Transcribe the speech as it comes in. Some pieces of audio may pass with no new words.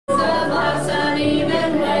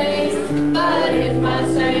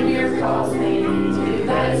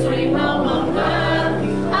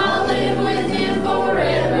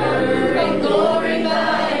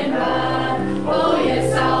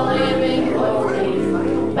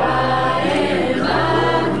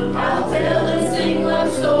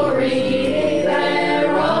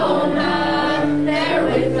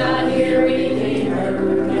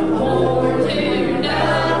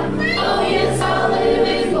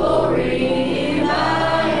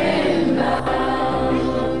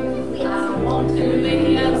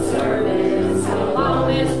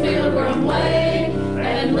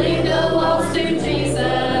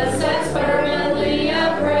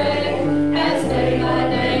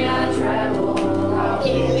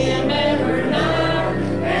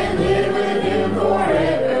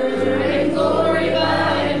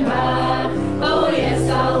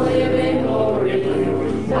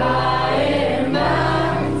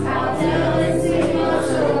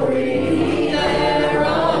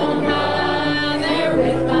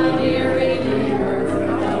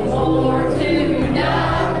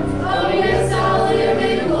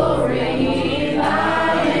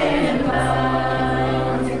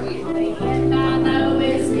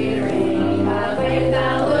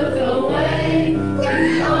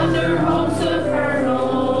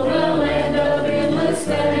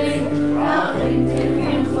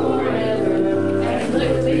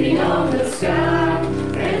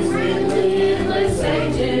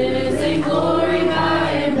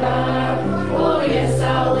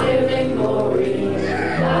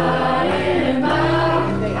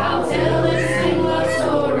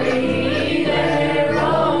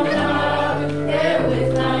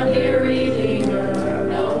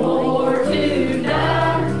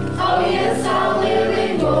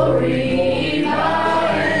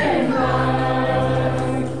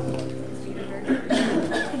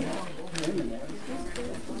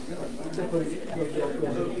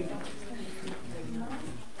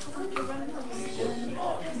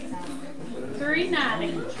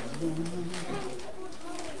$3.90.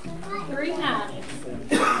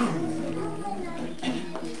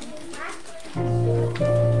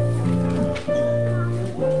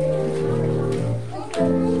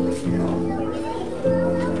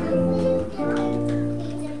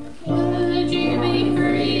 Would you be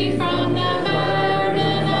free from the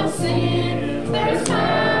burden of sin? There's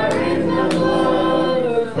power in the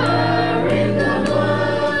blood, power in the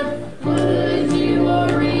blood. Would you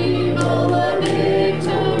or evil the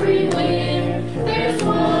victory win? There's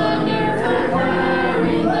wonderful power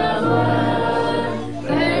in the blood.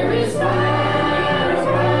 There is power,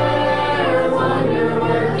 power,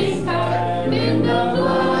 wonder-working power in the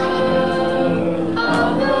blood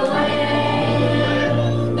of the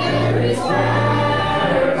Lamb. There is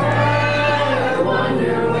power, power,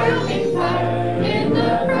 wonder-working power in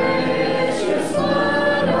the precious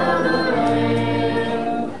blood of the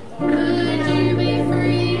Lamb. Could you be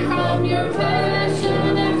free from your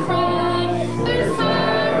passion and pride? There's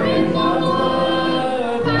power in the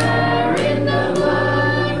blood, power in the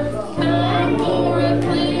blood. Come for a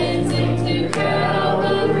cleansing to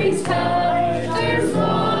Calvary's tide. There's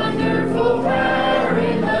wonderful power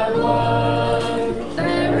in the blood.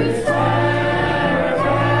 There is power,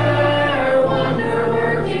 power,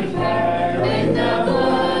 wonder-working power in the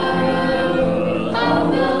blood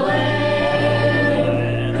of the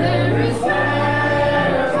Lamb. There is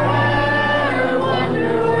power, power,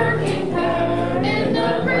 wonder-working power in the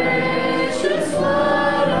precious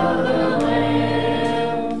blood of the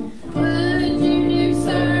Lamb. Would you do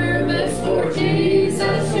service for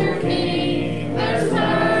Jesus your King? There's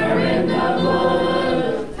power in the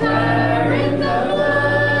blood, power in the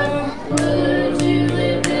blood. Would you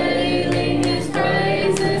live daily His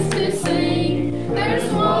praises to sing?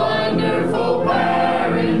 There's wonderful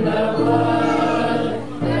power in the blood.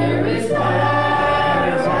 There is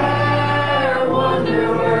power, power,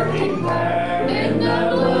 wonder-working power in the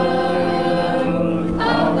blood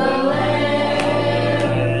of the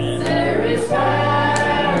Lamb. There is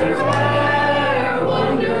power, power,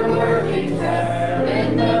 wonder-working power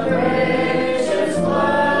in the precious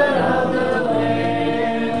blood of the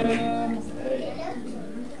Lamb.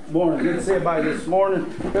 Morning. Good to see everybody this morning.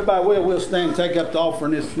 Everybody we'll stand and take up the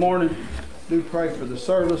offering this morning. Do pray for the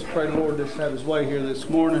service. Pray the Lord just have His way here this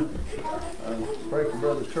morning. Pray for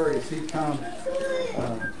Brother Curry as he comes.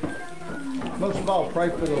 Most of all, pray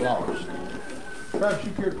for the lost. Perhaps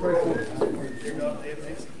you care to pray for us. Dear God, thank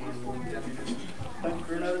you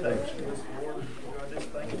for another day. Lord, God, just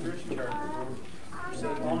thank you for this church, Lord. You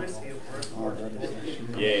said on this hill for us, Lord.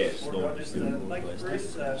 Yes, Lord, Lord. God, just thank you for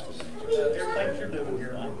this, everything you're doing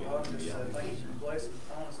here, Lord God. Just thank you for blessing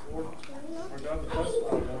on us, Lord. Lord God, but most of all,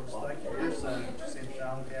 Lord, just thank you for your son, that you sent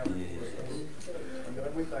down Calvary for us, Lord. Lord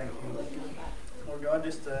God, we thank you. Lord God,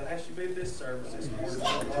 just ask you to be with this service this morning.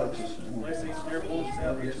 Lord God, just bless each and every one that's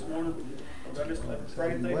out here this morning. Lord God, just pray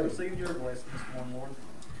that they receive your blessing this morning, Lord.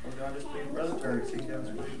 Lord God, just be with Brother Terry as he comes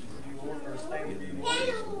with you, Lord, or stand with you,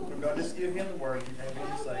 Lord. Lord God, just give him the word you have him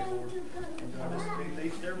to say, Lord. Lord God, just be with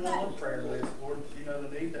each and every one on the prayer list, Lord. You know the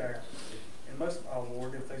need there. And most of all,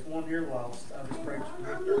 Lord, if there's one here lost, I just pray that you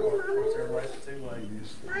lift their heart towards their life too late.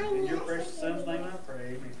 In your precious son's name I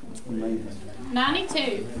pray, amen.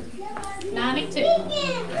 92.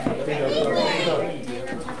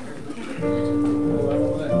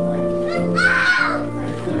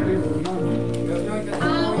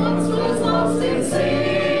 I once was lost in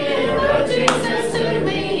sin, but Jesus took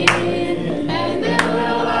me in, and then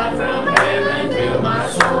will light from heaven fill my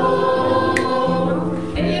soul.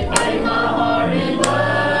 It made my heart in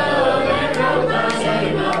love and wrote my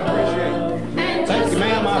name above, and just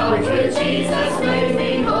one talk with Jesus made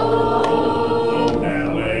me whole.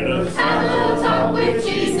 Now let us have a talk with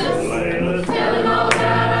Jesus.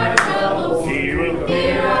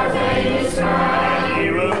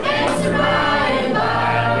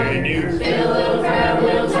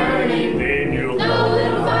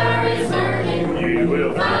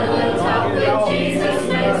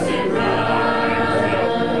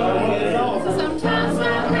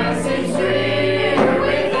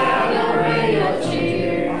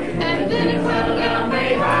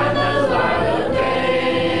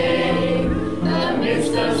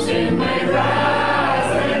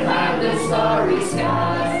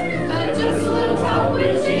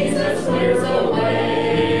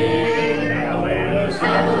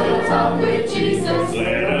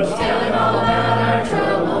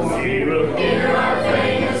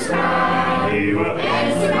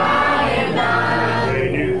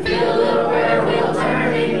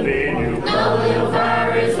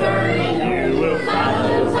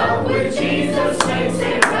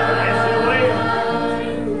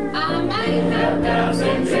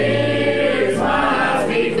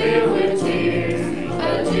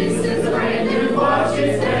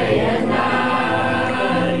 watches day and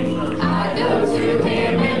night. I go to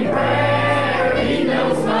him in prayer, he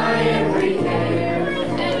knows my every care.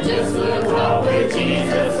 And just look up with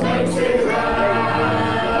Jesus makes it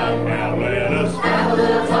right. Now let us Have a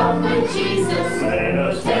little talk with Jesus.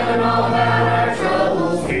 Tell him all about our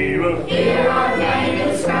troubles. He will Hear our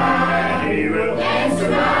faintest cry. He will Answer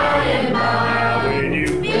by and by. when you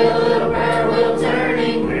Feel a little prayer wheel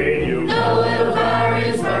turning. Know a little fire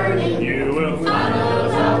is burning. you will Find a little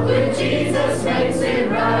talk with Jesus makes it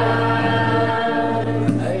right.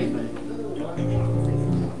 Amen.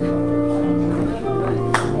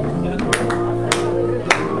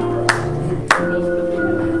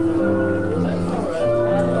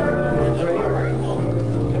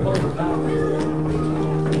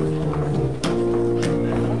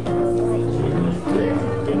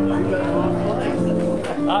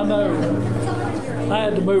 I know. I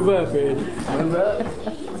had to move up, Ed. Move up.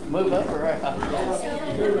 Move up or out?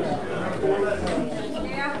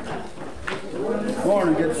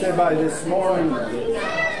 Morning, good to see everybody this morning.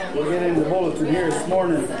 We'll get into the bulletin here this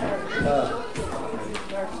morning.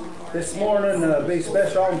 Be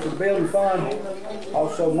special offering for the building fund.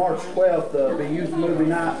 Also, March 12th, be youth movie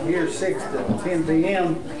night here, 6 to 10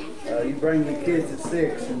 p.m. You bring the kids at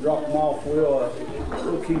 6 and drop them off.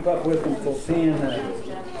 We'll keep up with them till 10.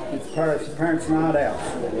 It's parents' night out.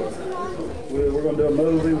 We're going to do a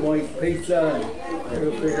movie, we'll eat pizza, and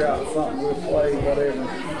we'll figure out something. We'll play, whatever.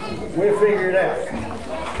 We'll figure it out.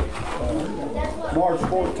 March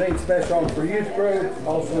 14th, special offering for youth group.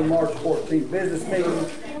 Also, March 14th, business meeting.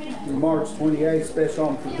 March 28th, special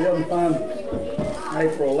offering for building fund.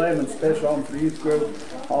 April 11th, special offering for youth group.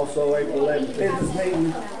 Also, April 11th, business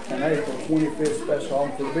meeting. And April 25th, special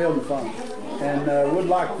offering for the building fund. And would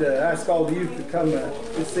like to ask all the youth to come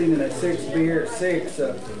this evening at 6, be here at 6.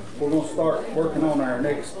 We're going to start working on our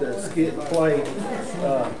next skit play.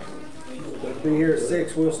 Be here at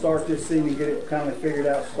 6. We'll start this evening, get it kind of figured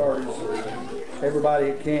out, started.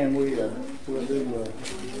 Everybody that can, we'll get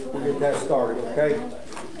that started, okay?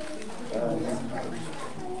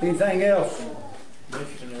 Anything else?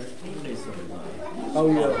 Oh,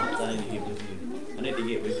 yeah. I need to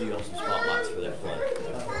get with you on some spotlights for that play.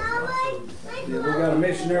 Yeah, we got a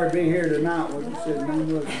missionary be here tonight. What you said, his name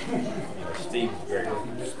was? Steve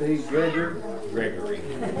Gregory. Steve Gregory.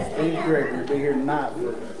 Steve Gregory be here tonight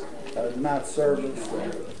for night service.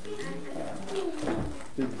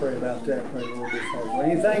 Do pray about that. Pray the Lord this whole.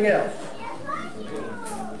 Anything else?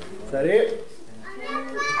 Is that it?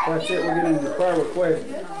 That's it. We're getting into the prayer request.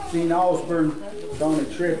 Gene Osborne, Donnie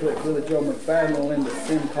Triplett, Billy Joe McFadden, Linda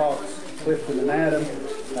Simcox, Clifton and Adam,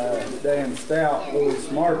 Dan Stout,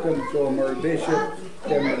 Louis Markham, Joel Murray Bishop,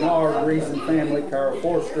 Kevin Bernard, Reason Family, Carol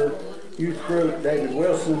Forster, Youth Group, David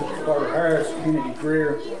Wilson, Carter Harris, Kennedy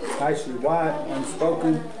Greer, Ashley White,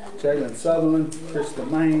 Unspoken, Jalen Sutherland, Crystal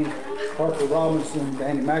Main, Harper Robinson,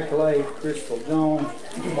 Danny McAlay, Crystal Jones,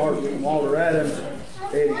 Margaret and Walter Adams,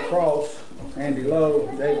 Eddie Cross, Andy Lowe,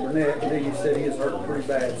 Dave Burnett. Diggy said he is hurt pretty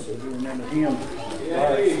bad, so we remember him.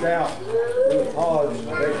 Larry Stout, Ruth Hodge,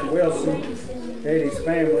 Becky Wilson, Eddie's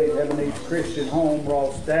family, Ebenezer Christian Home,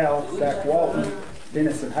 Ross Dow, Zach Walton,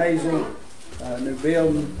 Dennis and Hazel, New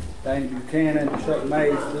Building, Danny Buchanan, Chuck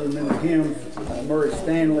Mays, remember him, Murray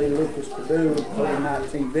Stanley, Lucas Perdue,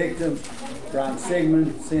 COVID-19 victims, Brian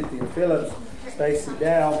Sigmund, Cynthia Phillips, Stacy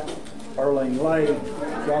Dow, Arlene Lay,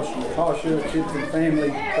 Joshua Tasha, Chipton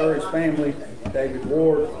family, Curry's family, David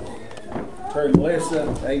Ward, Terry Melissa,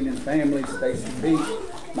 Aiden family, Stacy Pete,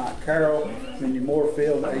 Mike Carroll, Mindy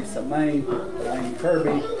Moorfield, Asa Main, Elaine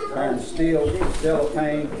Kirby, Aaron Steele, Stella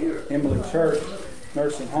Payne, Emily Church,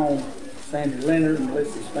 Nursing Home, Sandy Leonard,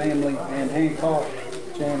 Melissa's family, Ann Hancock,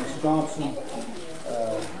 Janice Johnson,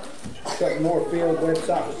 Chuck Moorfield,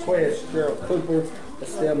 website request, Gerald Cooper,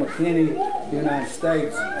 Estelle McKinney, United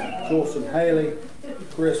States, Wilson Haley,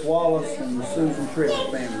 Chris Wallace, and the Susan Tripp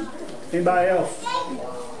family. Anybody else?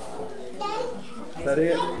 Is that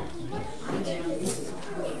it?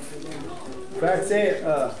 That's it.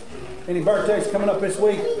 Any birthdays coming up this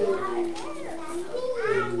week?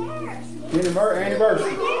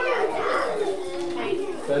 Anniversary.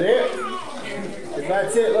 Is that it? If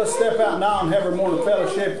that's it, let's step out now and have our morning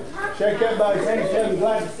fellowship. Shake everybody's hand and tell them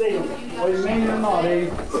glad to see them. Whether you mean it or not,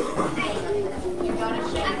 Eve.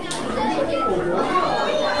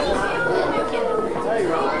 Hey,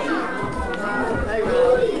 Rob. Hey,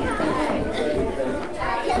 Rob.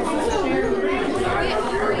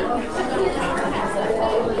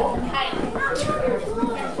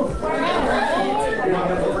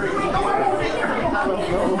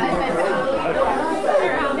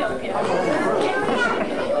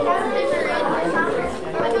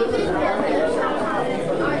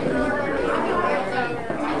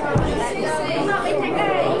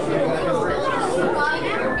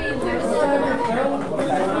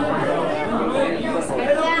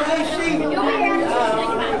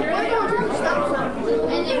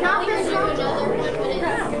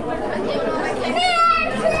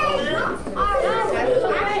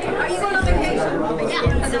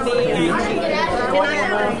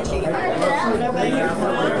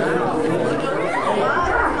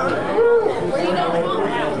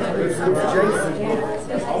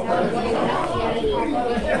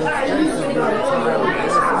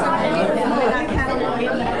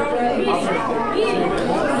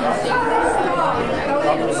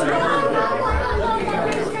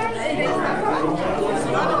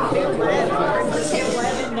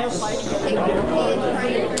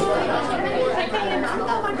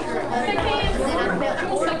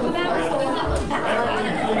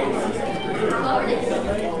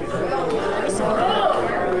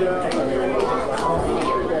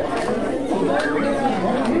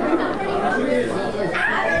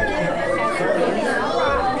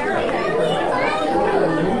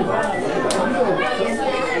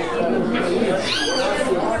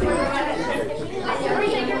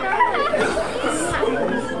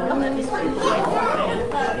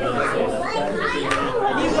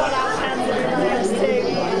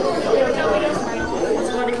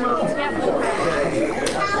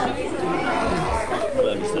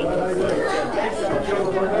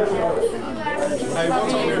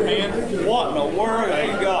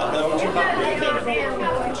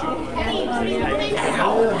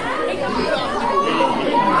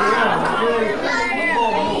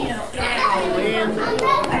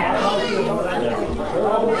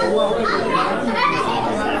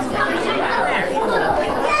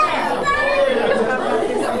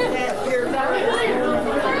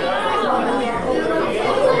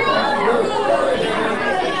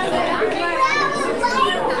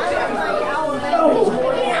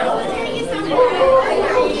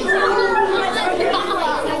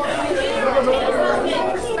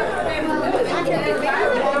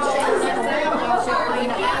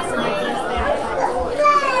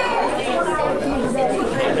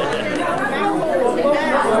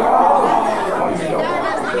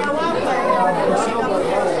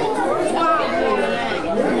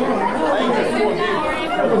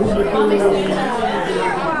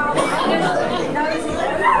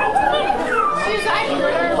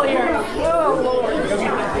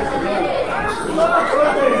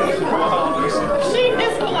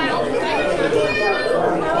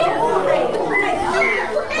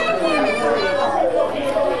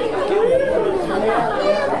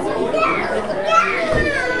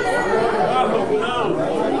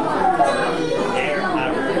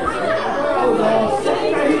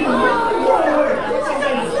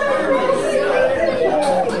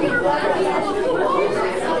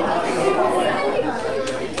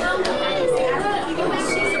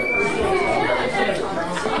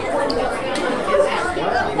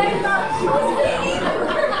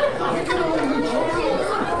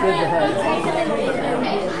 Good to have you.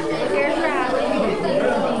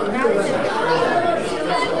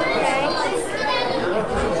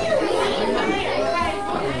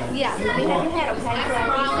 Yeah, we have your head,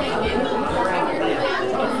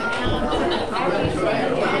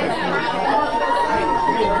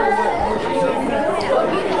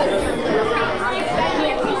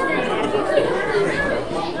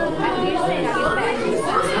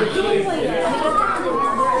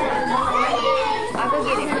 I'll go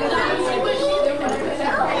get it.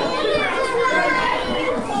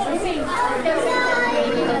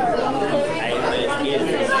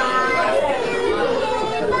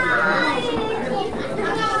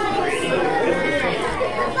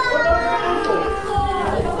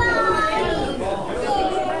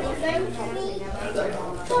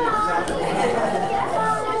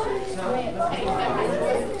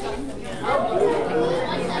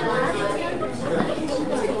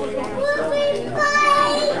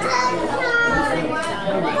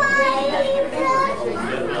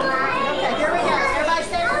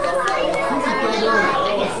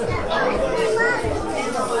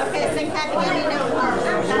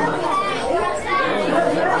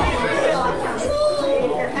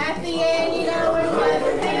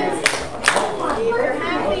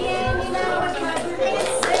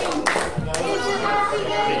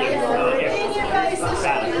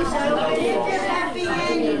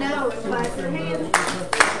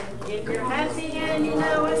 If you're happy and you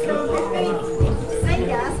know it, stomp your feet. Sing,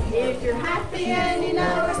 guys. If you're happy and you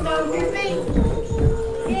know it, stomp your feet.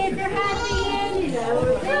 If you're happy and you know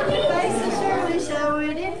it, then your face will surely show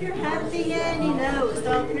it. If you're happy and you know it,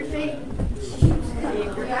 stomp your feet.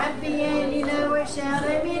 If you're happy and you know it, shout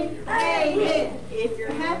amen, amen. If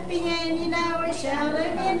you're happy and you know it, shout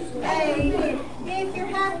amen, amen. If you're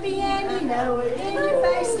happy and you know it, then your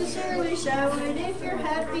face will surely show it. If you're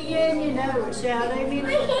happy and you know it, shout amen,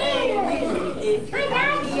 amen. If you're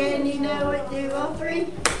happy and you know it, do all three.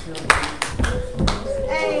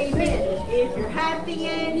 Amen. If you're happy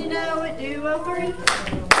and you know it, do all three.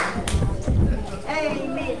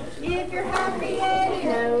 Amen. If you're happy and you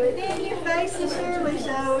know it, then your face will surely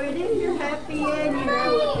show it. If you're happy and you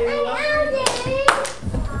know it, do all three.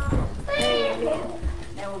 Amen.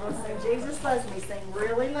 Now we're going to sing Jesus Loves Me. Sing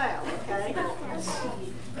really loud, okay?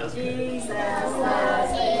 Jesus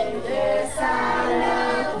loves me, this I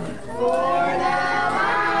know, for the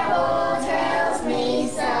Bible tells me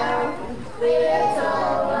so.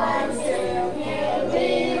 Little ones still can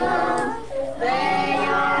belong. They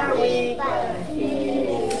are weak, but He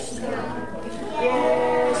is strong.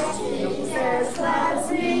 Yes, Jesus loves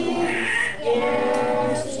me.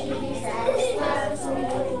 Yes, Jesus loves me.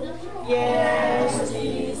 Yes,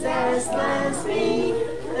 Jesus loves me.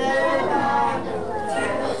 The Bible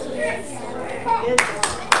tells me so. Good job.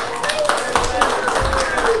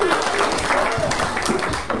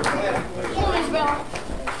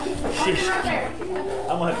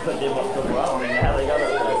 I'm going to put them up somewhere. I don't even know how they got up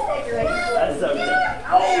there. That's so good.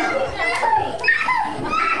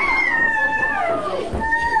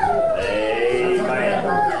 Amen.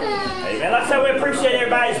 Amen. Like I said, we appreciate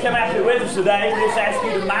everybody who's come out here with us today. We just ask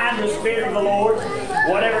you to mind the Spirit of the Lord.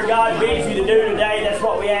 Whatever God bids you to do today, that's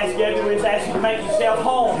what we ask you to do. We just ask you to make yourself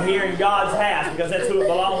home here in God's house, because that's who it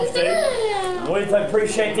belongs to. We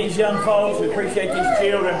appreciate these young folks. We appreciate these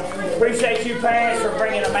children. Appreciate you parents for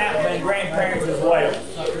bringing them out, and grandparents as well.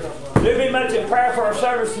 Do be much in prayer for our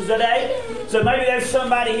services today. So maybe there's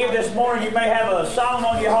somebody here this morning. You may have a song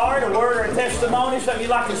on your heart, a word or a testimony, something you'd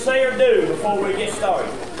like to say or do before we get started.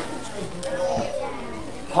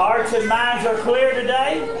 Hearts and minds are clear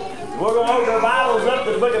today. We're going to open our Bibles up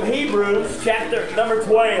to the book of Hebrews, chapter number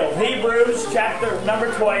 12. Hebrews, chapter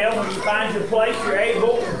number 12. When you find your place, you're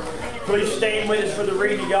able. Please stand with us for the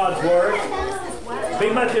reading of God's Word. Be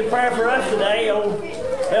much in prayer for us today.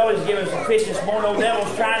 They always give us a fish this morning. Old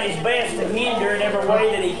devil's trying his best to hinder in every way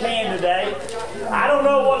that he can today. I don't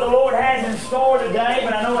know what the Lord has in store today,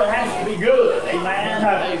 but I know it has to be good.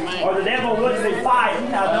 Amen. Or the devil wouldn't be fighting.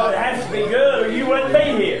 I know it has to be good, or you wouldn't be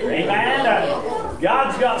here. Amen.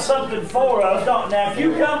 God's got something for us. Now, if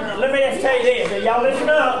you come, let me just tell you this. Y'all listen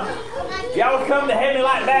up. Y'all come to Heavenly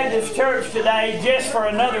Light Baptist Church today just for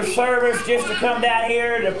another service, just to come down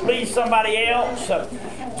here to please somebody else,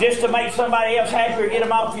 just to make somebody else happy or get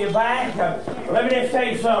them off your back. Let me just tell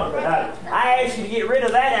you something. I ask you to get rid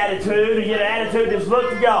of that attitude and get an attitude that's look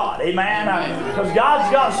to God. Amen. Because God's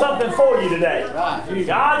got something for you today.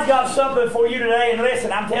 God's got something for you today. And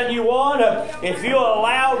listen, I'm telling you what, if you'll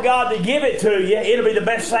allow God to give it to you, it'll be the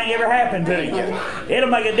best thing ever happened to you. It'll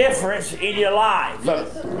make a difference in your life.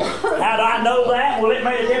 How do I know that? Well, it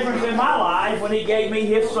made a difference in my life when He gave me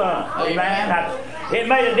His Son. Amen. It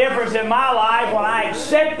made a difference in my life when I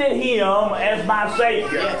accepted Him as my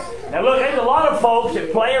Savior. Now look, there's a lot of folks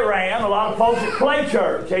that play around, a lot of folks that play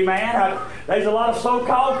church, amen. There's a lot of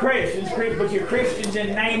so-called Christians, but you're Christians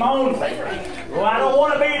in name only. Well, I don't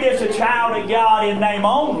want to be just a child of God in name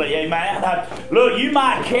only, amen. Look, you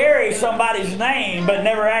might carry somebody's name, but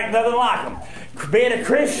never act nothing like them. Being a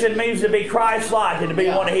Christian means to be Christ-like and to be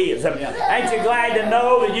one of His. Ain't you glad to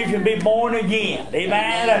know that you can be born again?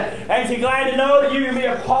 Amen. Ain't you glad to know that you can be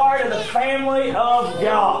a part of the family of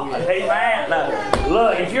God? Amen.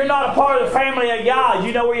 Look, if you're not a part of the family of God,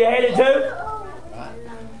 you know where you're headed to?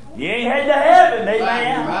 You ain't headed to heaven,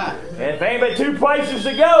 amen. Right. If there ain't but two places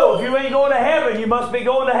to go, if you ain't going to heaven, you must be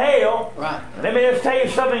going to hell. Right. Let me just tell you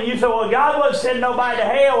something. You say, well, God wouldn't send nobody to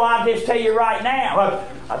hell. Well, I'll just tell you right now.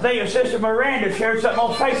 I think Sister Miranda shared something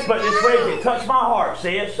on Facebook this week that touched my heart,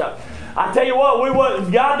 sis. I tell you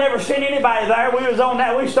what, God never sent anybody there. We was on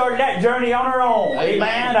that. We started that journey on our own.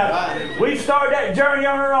 Amen. We started that journey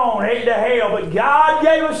on our own, headed to hell. But God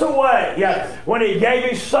gave us a way when He gave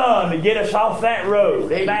His Son to get us off that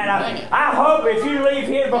road. Amen. I hope if you leave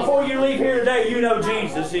here, before you leave here today, you know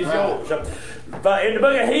Jesus is yours. But in the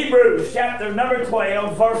book of Hebrews, chapter number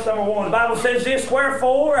 12, verse number 1, the Bible says this,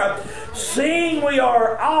 wherefore, seeing we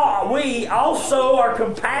also are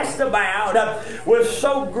compassed about with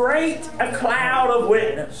so great a cloud of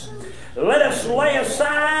witness, let us lay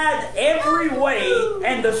aside every weight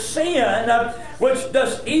and the sin which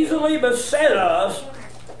does easily beset us,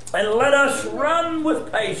 and let us run with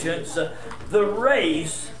patience the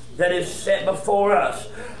race that is set before us,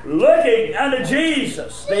 looking unto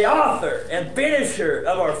Jesus, the author and finisher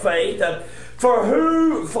of our faith,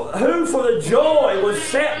 who for the joy was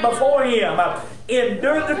set before Him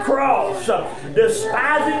endured the cross,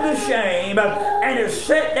 despising the shame, and is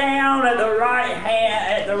set down at the right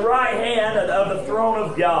hand of the throne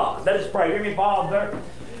of God. Let us pray. Hear me, Father.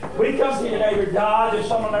 We come to you today, dear God, to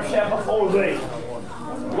summon ourselves before Thee.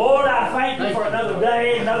 Lord, I thank You for another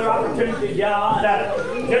day, another opportunity, God,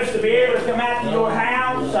 just to be able to come out to Your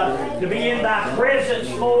house, to be in Thy presence,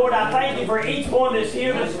 Lord. I thank You for each one that's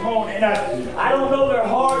here this morning. I don't know their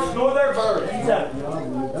hearts nor their burdens.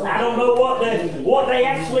 I don't know what they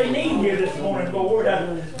actually need here this morning, Lord,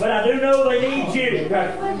 but I do know they need You.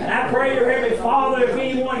 And I pray, dear Heavenly Father, if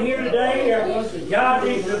anyone here today, God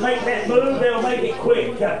needs to make that move, they'll make it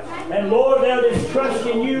quick. And Lord, they'll just trust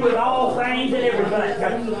in You with all things and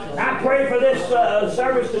everything. I pray for this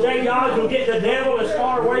service today, God, you'll get the devil as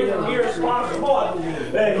far away from here as possible.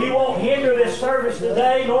 He won't hinder this service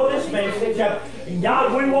today nor this message.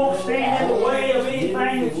 God, we won't stand in the way of anything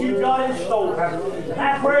that You've got in store. And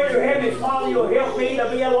I pray, dear Heavenly Father, You'll help me to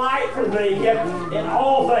be a light for Thee in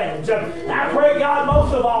all things. I pray, God,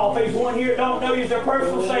 most of all, if there's one here that don't know You as their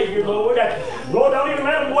personal Savior, Lord, Lord, don't even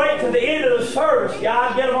let them wait to the end of the service.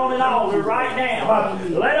 God, get them on an altar right now.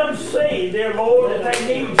 Let them see, dear Lord, that they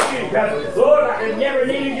need You. Lord, I've never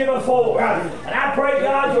needed You before. And I pray,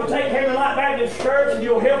 God, You'll take Heavenly Light Baptist Church and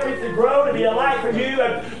You'll help it to grow, to be a light for You.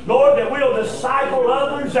 And Lord, that we'll disciple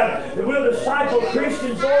others, that we'll disciple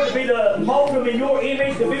Christians, Lord, to be the mold them in Your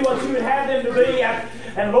image, to be what You would have them to be.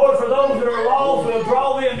 And Lord, for those that are lost, we'll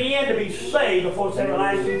draw them in to be saved before it's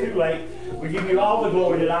everlasting too late. We give You all the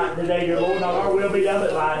glory tonight, today, dear Lord. Not our will be done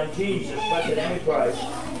but Thine. In Jesus' blessed name we pray.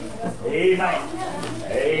 Amen.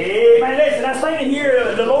 Amen. Listen, I was thinking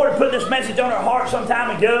here, the Lord put this message on our heart some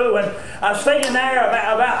time ago, and I was thinking there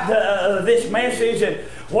about this message and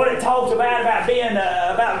what it talks about being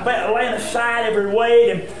about laying aside every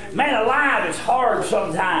weight. And man, alive is hard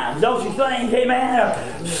sometimes, don't you think?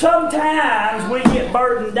 Amen. Sometimes we get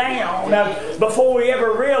burdened down before we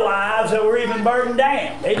ever realize that we're even burdened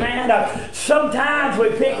down. Amen. Sometimes we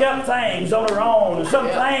pick up things on our own.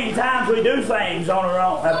 Sometimes we do things on our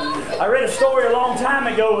own. I read a story a long time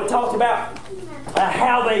ago that talked about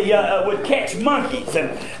how they would catch monkeys,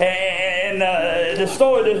 and the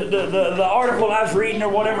story, the article I was reading or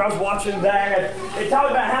whatever I was watching there, it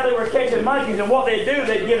talked about how they were catching monkeys, and what they'd do,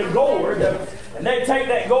 they'd get a gourd, and they'd take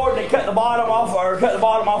that gourd and they'd cut the bottom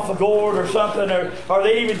off the gourd or something, or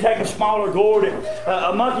they'd even take a smaller gourd and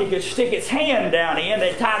a monkey could stick its hand down in.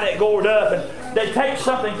 They'd tie that gourd up, and they'd take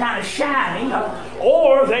something kind of shiny,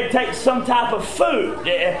 or they'd take some type of food,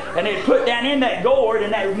 and they'd put down in that gourd,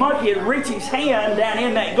 and that monkey would reach his hand down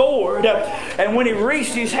in that gourd, and when he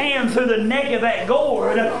reached his hand through the neck of that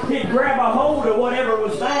gourd, he'd grab a hold of whatever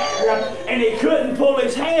was there, and he couldn't pull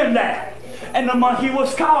his hand out. And the monkey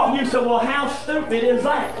was caught. You said, well, how stupid is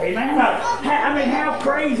that? Amen. I mean, how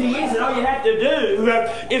crazy is it? All you have to do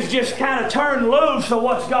is just kind of turn loose of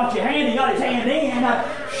what's got your hand. He got his hand in.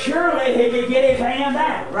 Surely he could get his hand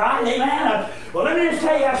out, right? Amen. Well, let me just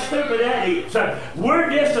tell you how stupid that is. We're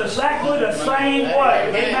just exactly the same way.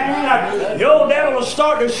 Amen. The old devil will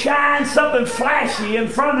start to shine something flashy in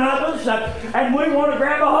front of us, and we want to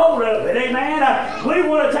grab a hold of it. Amen. We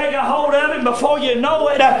want to take a hold of it. Before you know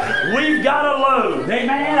it, we've got a load.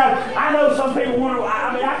 Amen. I know some people wonder.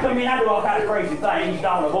 I come in, I do all kinds of crazy things,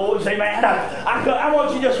 don't I, boys? Amen. I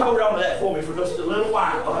want you to just hold on to that for me for just a little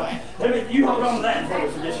while. You hold on to that for me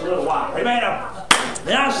for just a little while. Amen.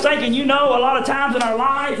 And I was thinking, a lot of times in our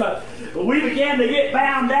life, we began to get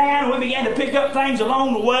bound down, and we began to pick up things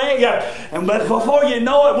along the way, but before you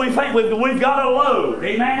know it, we think we've got a load.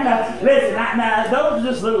 Amen. Listen, now those are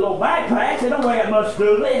just little old backpacks. They don't weigh that much,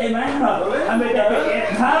 do they? Amen.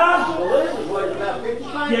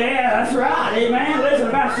 Yeah, that's right. Amen. Listen,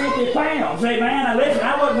 about 50 pounds. Amen. Now, listen,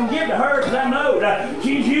 I wasn't going to give to her because I know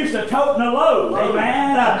she's used to toting a load.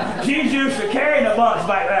 Amen. She's used to carrying a bunch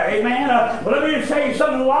back there. Amen. But let me just tell you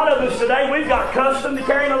something. A lot of us today, we've got accustomed to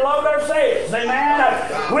carrying a load ourselves.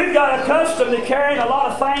 Amen. We've got accustomed to carrying a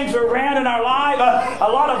lot of things around in our life,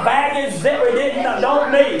 a lot of baggage that we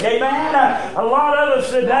don't need. Amen. A lot of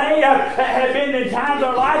us today have been in times in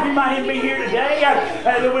our life, you might even be here today,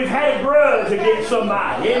 that we've had a grudge against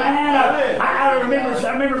somebody. Amen. I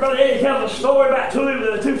remember Brother Eddie tells a story about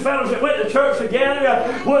the two fellows that went to church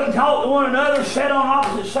together, wouldn't talk to one another, sat on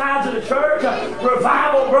opposite sides of the church.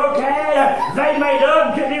 Revival broke out. They made up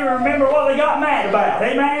and couldn't even remember what they got mad about.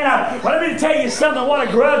 Amen. Well, let me tell you something what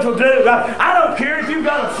a grudge will do. I don't care if you've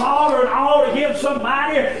got a fault or an all against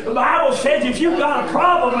somebody. The Bible says if you've got a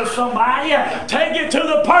problem with somebody, take it to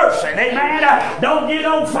the person. Amen. Don't get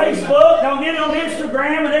on Facebook. Don't get on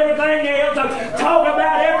Instagram and everything else. Talk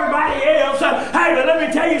about everybody else. Hey, but let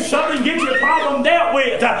me tell you something. Get your problem dealt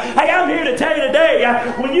with. Hey, I'm here to tell you today,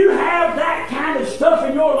 when you have that kind of stuff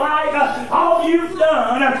in your life, all you've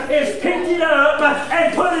done is picked it up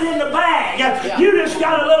and put it in the bag. You just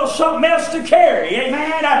got a little something else to carry.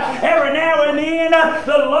 Amen. Every now and then,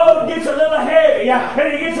 the load gets a little heavy. And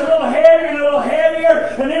it gets a little heavier and a little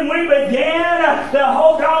heavier. And then we began to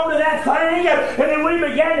hold on to that thing. And then we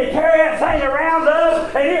began to carry that thing around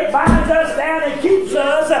us. And it binds us down and keeps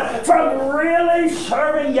us from really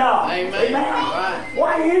serving God. Amen. Amen.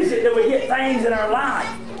 Why is it that we get things in our life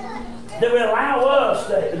that will allow us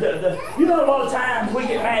to, a lot of times we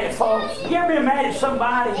get mad at folks. You ever been mad at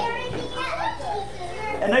somebody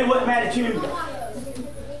and they wasn't mad at you?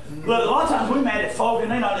 Look, a lot of times we're mad at folk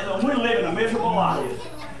and we're living a miserable life.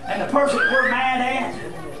 And the person that we're mad at,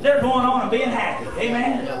 they're going on and being happy.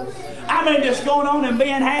 Amen. I mean, just going on and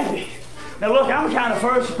being happy. Now look, I'm the kind of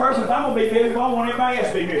first person, if I'm going to be miserable, I want everybody else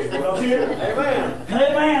to be miserable. Don't you hear? Amen.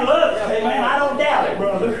 Amen. Look. Amen. I don't doubt it,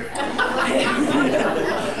 brother.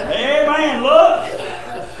 Amen.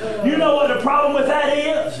 Look. You know what the problem with that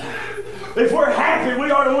is? If we're happy, we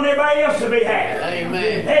ought to want everybody else to be happy.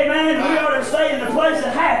 Amen. Amen. We ought to stay in the place of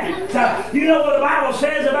happy. You know what the Bible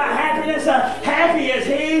says about happiness? Happy is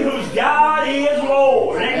he whose God is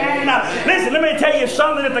Lord. Amen. Listen, let me tell you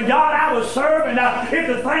something. If the God I was serving, if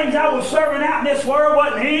the things I was serving out in this world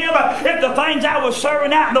wasn't him, if the things I was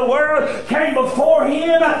serving out in the world came before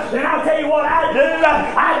him, then I'll tell you what I'd do.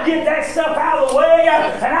 I'd get that stuff out of the way,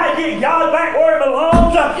 and I'd get God back where it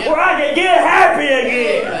belongs, where I could get happy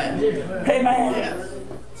again. Amen.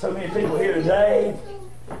 So many people here today,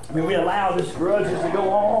 we allow these grudges to go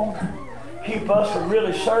on, keep us from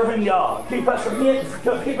really serving God, keep us from really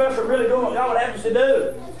doing what God would have us to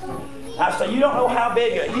do. I say, you don't know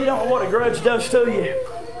you don't know what a grudge does to you.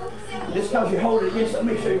 Just because you hold it against, let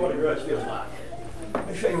me show you what a grudge feels like. Let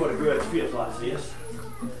me show you what a grudge feels like, sis.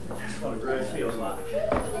 That's what a grudge feels like.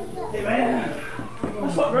 Amen.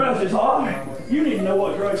 That's what grudges are. You need to know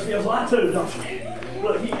what grudge feels like too, don't you?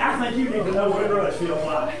 Look, I think you need to know what a grudge feels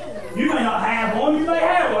like. You may not have one, you may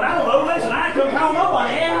have one. I don't know. Listen, I ain't going to call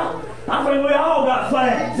nobody out. I think we all got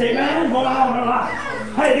things, amen, going on in our life.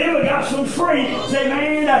 Hey, then we got some friends,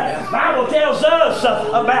 amen. The Bible tells us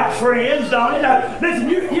about friends, don't it? Listen,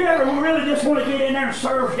 you ever really just want to get in there and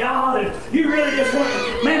serve God? And you really just want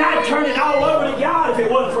to, man, I'd turn it all over to God if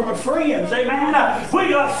it wasn't for my friends, amen. We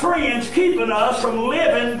got friends keeping us from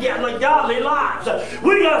living godly lives.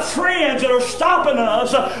 We got friends that are stopping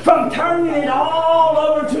us from turning it all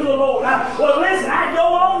over to the Lord. Well, listen, I'd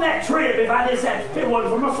go on that trip if it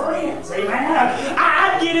wasn't for my friends. Amen.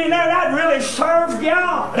 I'd get in there and I'd really serve God.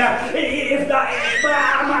 But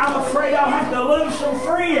I'm afraid I'll have to lose some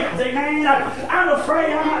friends. Amen. I'm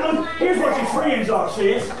afraid I might lose. Here's what your friends are,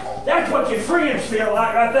 sis. That's what your friends feel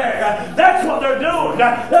like right there. That's what they're doing.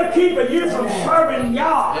 They're keeping you from serving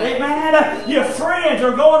God. Amen. Your friends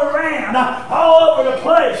are going around all over the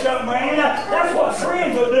place, young man. That's what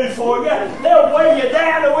friends will do for you. They'll weigh you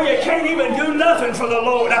down to where you can't even do nothing for the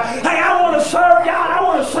Lord. Hey, I want to serve God. I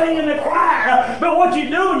want to sing in the choir. But what you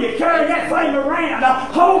doing? You're carrying that thing around,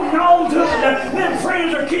 holding on to it. Them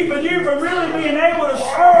friends are keeping you from really being able to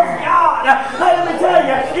serve God. Hey, let me tell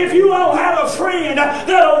you, if you don't have a friend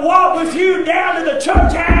that'll walk with you down to the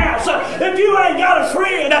church house, if you ain't got a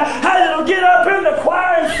friend that'll get up in the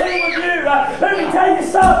choir and sing with you, let me tell you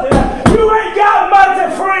something. You ain't got much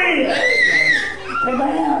of friends. Hey,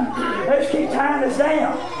 man, let's keep tying this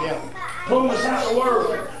down. Pulling us out of the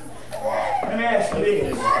Word. Let me ask you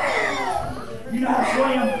this. You know how to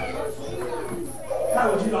swim?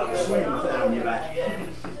 How would you like to swim with that on your back?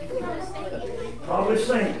 Probably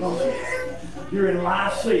sink, don't you? You're in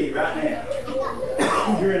live sea right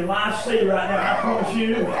now. You're in live sea right now. I promise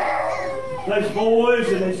you, there's boys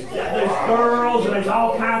and there's girls and there's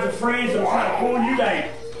all kinds of friends that will try to pull you down.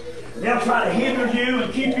 They'll try to hinder you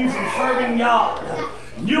and keep you from serving God.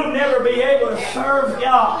 You'll never be able to serve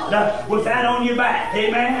God with that on your back.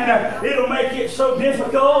 Amen. It'll make it so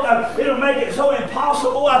difficult. It'll make it so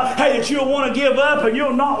impossible that you'll want to give up and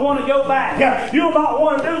you'll not want to go back. You'll not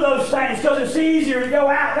want to do those things because it's easier to go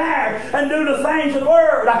out there and do the things of the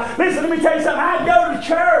Word. Listen, let me tell you something. I'd go to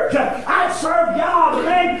church. I'd serve God. But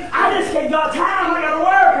man, I just ain't got time. I got to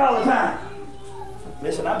work all the time.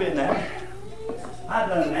 Listen, I've been there. I've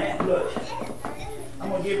done that. Look. I'm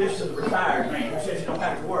going to give this to the retired man who says you don't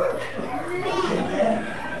have to work.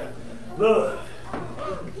 Amen. Look,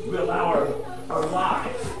 we allow our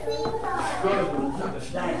life struggle to keep us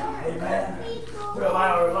down. Amen. We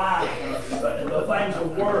allow our life, the things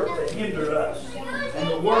of work that hinder us and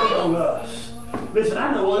the work on us. Listen,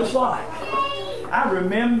 I know what it's like. I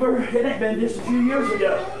remember, it ain't been just a few years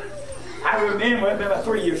ago. I remember, it's been about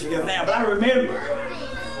 3 years ago now, but I remember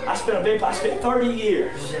I spent 30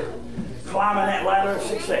 years climbing that ladder of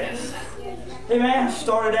success. Hey man,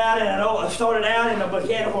 started out in the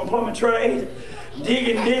mechanical employment trade,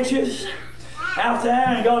 digging ditches out there,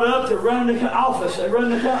 and got up to run the office for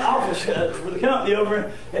the company over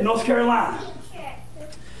in North Carolina.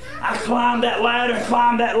 I climbed that ladder and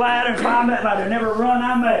climbed that ladder and climbed that ladder. Never run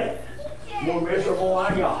I made, more miserable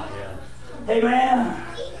I got. Hey man,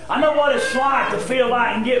 I know what it's like to feel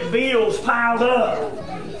like and get bills piled up.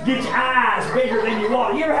 Get your eyes bigger than you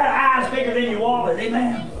wanted. You ever had eyes bigger than you wanted?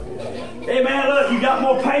 Amen. Amen. Look, you got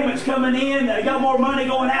more payments coming in. You got more money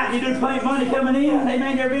going out. You do money coming in.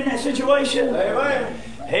 Amen. You ever been in that situation? Amen.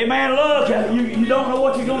 Amen. Look, you don't know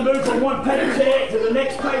what you're going to do from one paycheck to the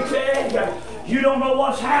next paycheck. You don't know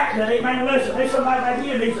what's happening. Amen. Listen, there's somebody like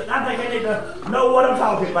you. I think I need to know what I'm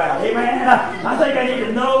talking about. Amen. I think I need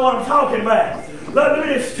to know what I'm talking about. Let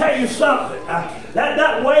me just tell you something.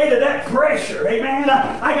 That weight of that pressure, amen.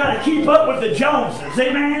 I got to keep up with the Joneses,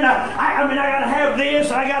 amen. I got to have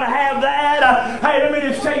this, I got to have that. Hey, let me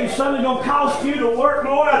just tell you something going to cost you to work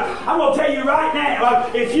more. I'm going to tell you right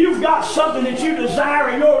now, if you've got something that you desire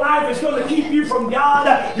in your life that's going to keep you from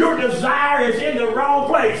God, your desire is in the wrong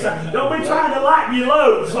place. Don't be trying to lighten your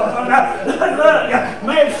loads. Look,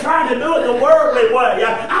 man's trying to do it the worldly way.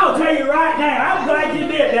 I'll tell you right now, I'm glad you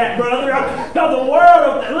did that, brother. Because the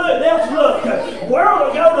world, the world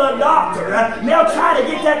will go to a doctor. And they'll try to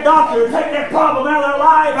get that doctor to take that problem out of their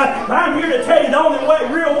life. But I'm here to tell you the only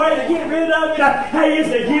real way to get rid of it, hey, is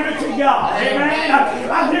to give it to God. Amen.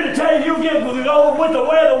 I'm here to tell you, you'll get over with the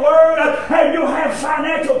way of the Word. Hey, you'll have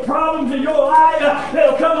financial problems in your life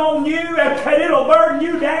that'll come on you, and it'll burden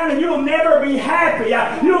you down, and you'll never be happy.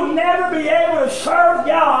 You'll never be able to serve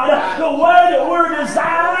God the way that we're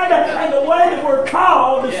designed and the way that we're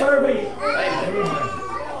called to serve Him.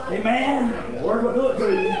 Amen. The Word will do it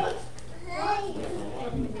to you.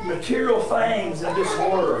 Material things in this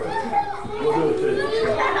world will do it to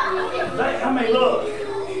you. I mean, look,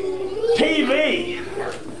 TV.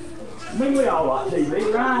 I mean, we all like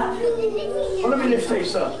TV, right? Well, let me just tell you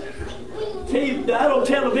something. That old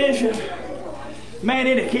television, man,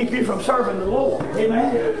 it'll keep you from serving the Lord.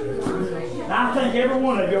 Amen. Now, I think every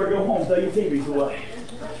one of you ought to go home and throw your TVs away.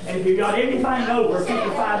 And if you got anything over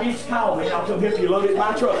 55 inch, call me. I'll come help you load it in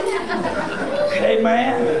my truck.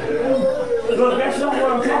 Amen. Look, that's not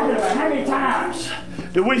what I'm talking about. How many times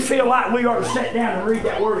do we feel like we ought to sit down and read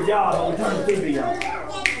that Word of God when we turn the TV on?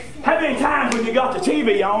 How many times when you got the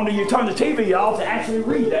TV on do you turn the TV off to actually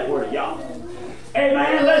read that Word of God?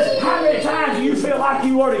 Amen. Listen, how many times do you feel like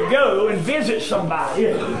you ought to go and visit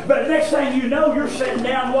somebody, but next thing you know, you're sitting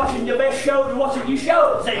down watching your best show and watching your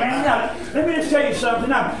shows? Amen. Now, let me just tell you something.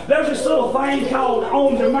 Now, there's this little thing called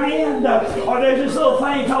on demand, or there's this little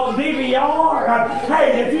thing called DVR.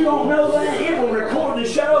 Hey, if you don't know that, it will record the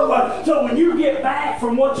show. So when you get back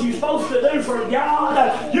from what you're supposed to do for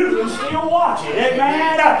God, you can still watch it.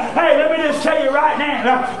 Amen. Hey, let me just tell you right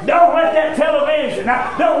now, don't let that television,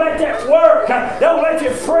 don't let that work, don't let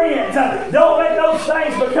your friends, don't let those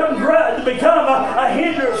things become a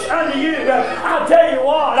hindrance unto you. I'll tell you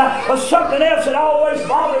what, something else that always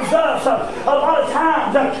bothers us a lot of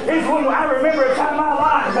times is when I remember a time in my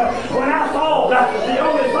life when I thought the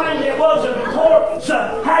only thing that was of importance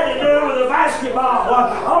had to do with the basketball.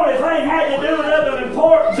 Only thing had to do with of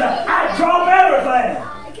importance. I drop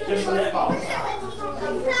everything just for that ball.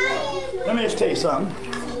 Let me just tell you something.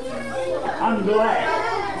 I'm glad.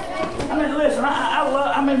 I mean, listen,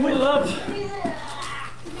 we love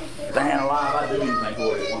staying alive. I do anything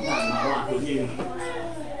for it one time in my life with you.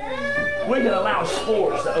 We can allow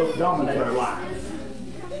sports to dominate our lives.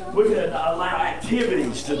 We can allow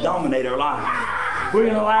activities to dominate our lives. We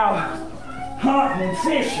can allow hunting and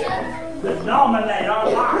fishing to dominate our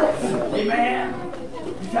lives. Amen.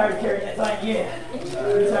 You tired of carrying that thing yet? You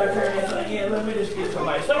tired of carrying that thing yet? Let me just get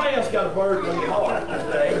somebody. Somebody else got a burden on your heart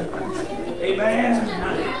today. Amen.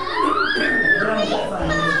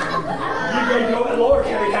 You gave the Lord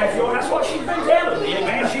carried half your. That's what she's been telling me.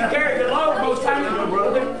 Amen. She carried the load most times,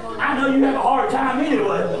 brother. I know you have a hard time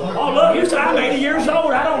anyway. Oh, look, you said I'm 80 years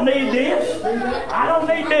old. I don't need this. I don't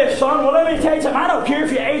need this, son. Well, let me tell you something. I don't care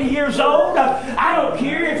if you're 80 years old. I don't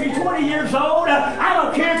care if you're 20 years old. I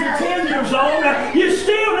don't care if you're 10 years old. You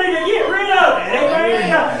still need to get rid of it.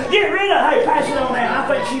 Amen. Get rid of it. Hey, pass it on down. I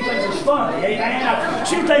think she thinks it's funny. Amen.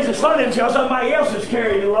 She thinks it's funny until somebody else is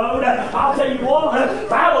carrying the load. I'll tell you what, the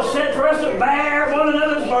Bible said for us to bear one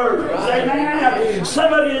another's burdens. Amen.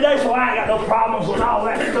 Some of you today say, well, I ain't got no problems with all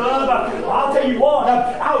that stuff. I'll tell you what,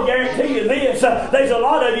 I'll guarantee you this. There's a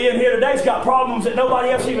lot of you in here today that's got problems that nobody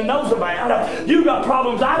else even knows about. You got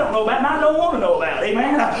problems I don't know about and I don't want to know about.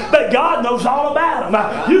 Amen. But God knows all about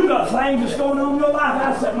them. You got things that's going on in your life.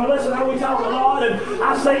 I said, well, listen, we talk a lot, and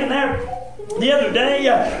I was saying there, the other day,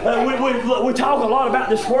 we talk a lot about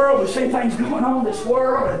this world. We see things going on in this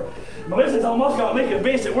world. And Melissa's almost got me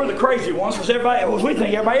convinced that we're the crazy ones because we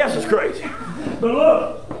think everybody else is crazy. But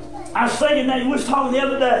look, I was thinking that we was talking the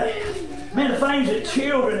other day, man, the things that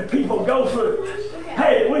children and people go through.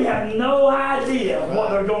 Hey, we have no idea what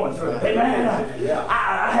they're going through. Amen.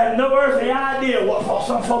 I have no earthly idea what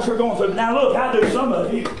some folks are going through. Now look, I do some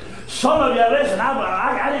of you. Some of you, listen,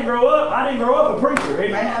 I didn't grow up a preacher,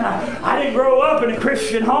 amen. I didn't grow up in a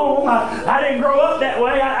Christian home. I didn't grow up that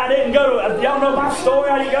way. I didn't go to, y'all know my story.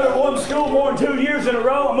 I didn't go to one school more than 2 years in a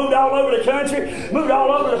row. I moved all over the country, moved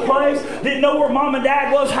all over the place. Didn't know where mom and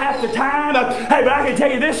dad was half the time. Hey, but I can tell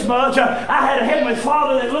you this much. I had a heavenly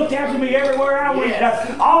Father that looked after me everywhere I went.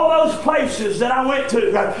 All those places that I went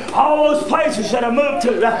to, all those places that I moved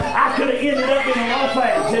to, I could have ended up doing a lot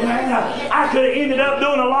of things, amen. I could have ended up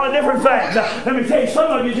doing a lot of different things. Let me tell you,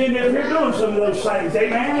 some of you in there, you're doing some of those things,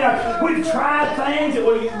 amen. We've tried things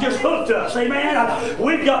that just hooked us, amen.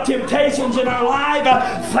 We've got temptations in our life,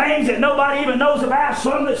 things that nobody even knows about,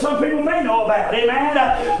 some that some people may know about,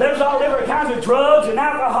 amen. There's all different kinds of drugs and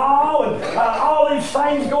alcohol and all these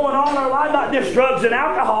things going on in our life, not just drugs and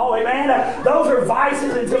alcohol, amen. Those are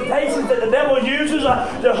vices and temptations that the devil uses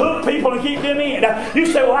to hook people and keep them in. You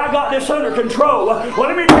say, well, I got this under control. Well,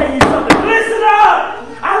 let me tell you something. Listen up!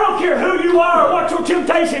 I don't care who you are or what your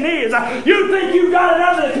temptation is. You think you got it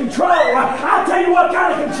under control. I'll tell you what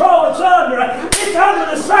kind of control it's under. It's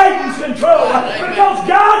under the Satan's control. Because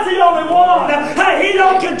God's the only one. Hey, He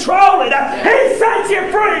don't control it. He sets you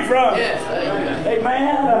free from it.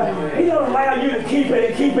 Amen. He don't allow you to keep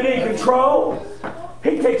it and keep it in control.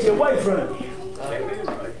 He takes it away from you.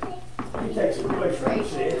 He takes it away from you,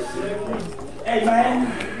 sis.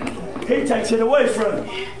 Amen. He takes it away from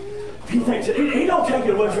you. He takes it. He don't take it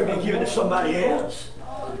away from you and give it to somebody else.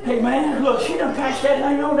 Hey man, look, she done passed that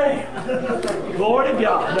thing on down. Glory to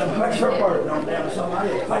God. Done passed her burden on down to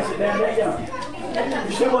somebody else. Pass it down that young.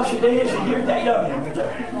 You see what she did? She gave that young right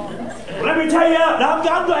there. Well, let me tell you,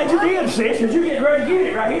 I'm glad you did, sis, because you're getting ready to get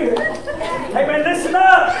it right here. Hey man, listen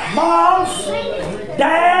up. Moms,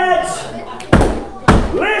 dads,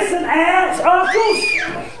 listen, aunts, uncles,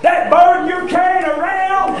 that burden you're carrying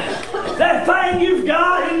around, that thing you've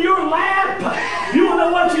got in your lap, you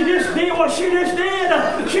know what you just did, what she just did?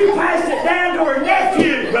 Amen. She passed it down to her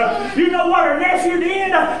nephew. You know what her nephew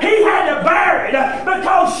did? He had to bear it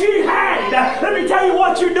because she had it. Let me tell you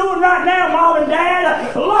what you're doing right now, Mom and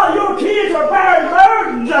Dad. A lot of your kids are bearing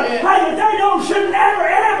burdens that they should never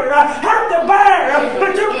ever have to bear,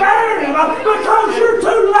 but you're bearing them because you're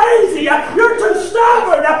too lazy, you're too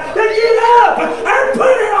stubborn to get up and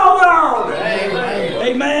put it on the altar.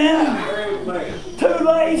 Amen. Too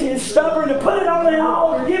lazy and stubborn to put it on the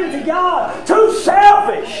altar, give it to God. Too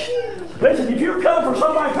selfish. Listen, if you come for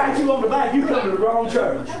somebody to pat you on the back, you come to the wrong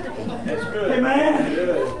church. That's good. Amen.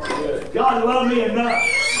 Good. God loved me enough.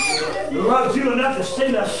 He loves you enough to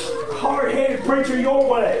send a hard-headed preacher your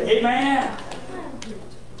way. Amen.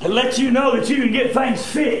 And let you know that you can get things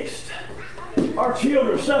fixed. Our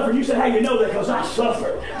children suffer. You say, how you know that? Because I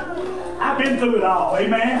suffered. I've been through it all.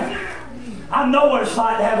 Amen. I know what it's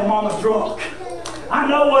like to have a mama drunk. I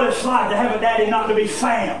know what it's like to have a daddy not to be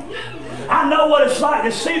found. I know what it's like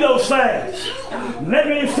to see those things. Let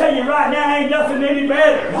me just tell you right now, ain't nothing any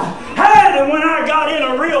better than when I got in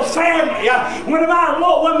a real family. When my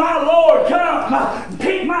Lord come,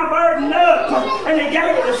 picked my burden up, and He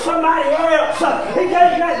gave it to somebody else. He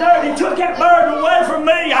gave that burden. He took that burden away from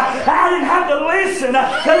me. I didn't have to listen.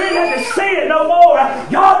 I didn't have to see it no more.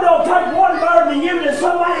 God don't take one burden and give it to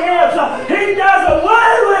somebody else. He does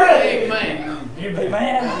away with it. Amen.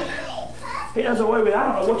 Amen. He does away with it.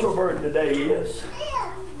 I don't know what your burden today is.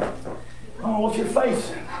 I don't know what you're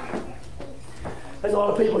facing. There's a lot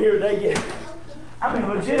of people here today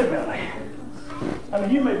legitimately.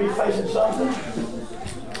 You may be facing something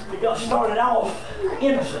that got started off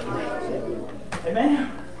innocently.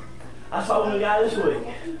 Amen? I saw one guy this week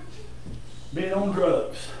being on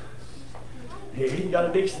drugs. He got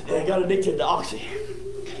addicted to Oxy.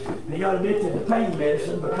 And he got addicted to pain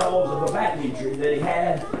medicine because of a back injury that he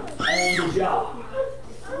had on the job.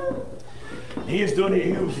 He is doing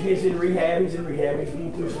it. He's in rehab. He's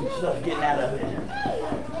going through some stuff getting out of it.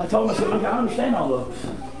 I told him, I said, look, I understand all those.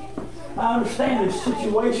 I understand this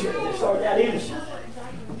situation that started out innocent.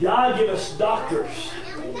 God give us doctors.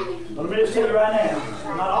 But let me just tell you right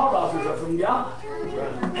now, not all doctors are from God.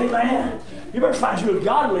 Amen. You better find you a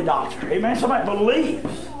godly doctor. Amen. Somebody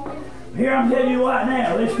believes. Here I'm telling you right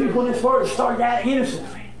now, these people in this world started out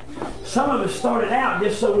innocently. Some of us started out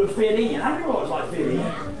just so we fit in. I know what it's like to fit in.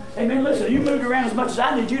 Amen. Listen, you moved around as much as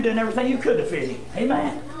I did. You did everything you could to fit in.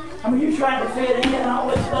 Amen. You tried to fit in and all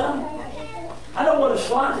this stuff. I know what it's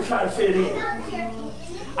like to try to fit in.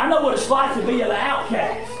 I know what it's like to be an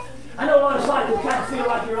outcast. I know what it's like to kind of feel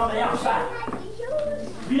like you're on the outside.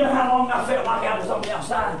 You know how long I felt like I was on the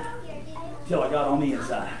outside? Till I got on the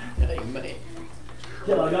inside. Amen.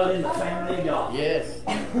 Till I got in the family of God. Yes.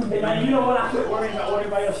 Hey man, you know what? I quit worrying about what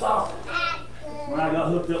everybody else thought when I got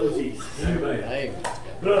hooked up with Jesus. Amen.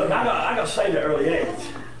 Look, I got saved at an early age.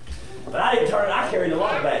 But I carried a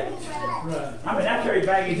lot of baggage. Right. I carried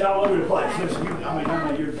baggage all over the place. Listen, how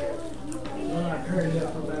many years ago? Well, I carried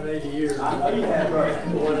that for about 80 years. I know you have,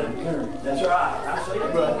 brother. That's right. I see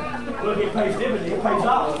it, brother. Look, it pays dividends. It pays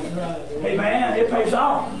off. Hey, man, it pays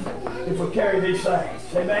off if we carry these things.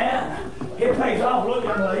 Hey, man, it pays off. Look,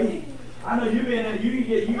 young lady, I know you get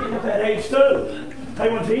at that age too.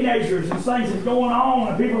 Hey, when teenagers and things is going on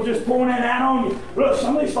and people just pouring that out on you. Look,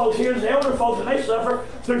 some of these folks here is elder folks and they suffer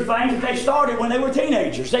through things that they started when they were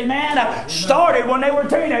teenagers. They started when they were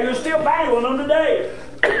teenagers, still battling them today.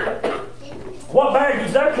 What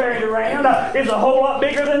baggage they're carrying around is a whole lot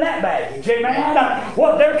bigger than that baggage. Amen?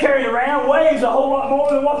 What they're carrying around weighs a whole lot more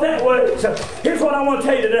than what that weighs. Here's what I want to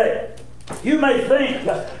tell you today. You may think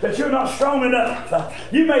that you're not strong enough.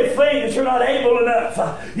 You may think that you're not able enough.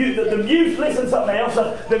 The music, listen to something else.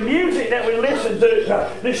 The music that we listen to,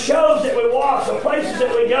 the shows that we watch, the places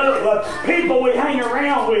that we go, people we hang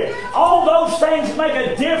around with, all those things make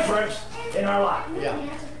a difference in our life. Yeah.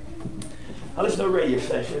 I listened to a radio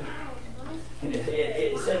station. And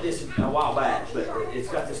it said this a while back, but it's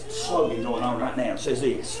got this slogan going on right now. It says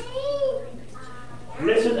this.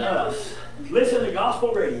 Listen to us. Listen to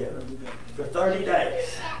gospel radio for 30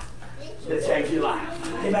 days. It'll change your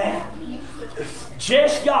life. Amen.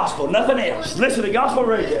 Just gospel, nothing else. Listen to gospel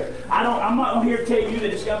radio. I'm not here to tell you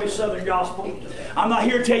that it's got to be Southern gospel. I'm not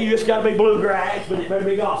here to tell you it's got to be bluegrass, but it better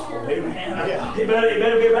be gospel. Amen. It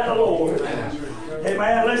better be about the Lord. Hey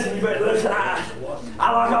man, listen, you better listen.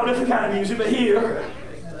 I like all different kind of music, but here,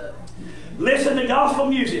 listen to gospel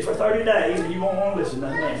music for 30 days and you won't want to listen to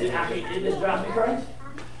nothing else. It just drives me crazy.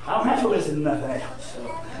 I don't have to listen to nothing else.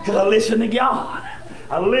 Because I listen to God.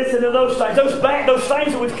 I listen to those things, those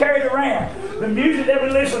things that we've carried around. The music that we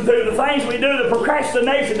listen to, the things we do, the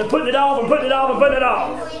procrastination, the putting it off and putting it off and putting it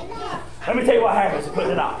off. Let me tell you what happens to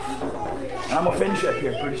putting it off. And I'm going to finish up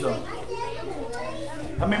here pretty soon.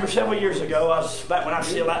 I remember several years ago, back when I was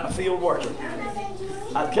still out in the field working,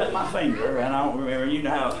 I'd cut my finger, and I don't remember, you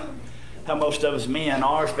know how most of us men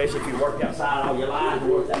are, especially if you work outside all your life,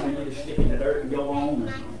 you work that when you just stick in the dirt and go on,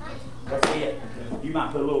 and that's it. You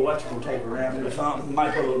might put a little electrical tape around it or something, you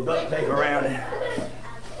might put a little duct tape around it.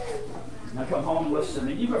 And I come home and listen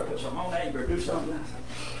to me, you better put something on that, you better do something.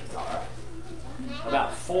 All right.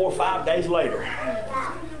 About 4 or 5 days later,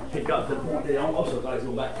 it got to the point that it almost looked like it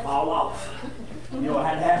was about to fall off. You know what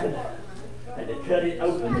had to happen? Had to cut it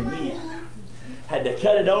open again. Had to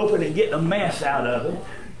cut it open and get the mess out of it.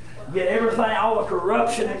 Get everything, all the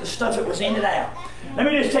corruption and the stuff that was in it out. Let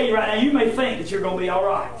me just tell you right now, you may think that you're going to be all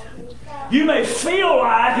right. You may feel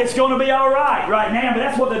like it's going to be all right now, but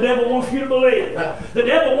that's what the devil wants you to believe. The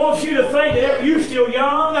devil wants you to think that you're still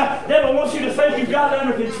young. The devil wants you to think you've got it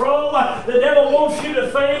under control. The devil wants you to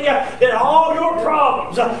think that all your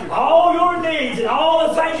problems, all your needs, and all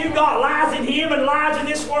the things you've got lies in him and lies in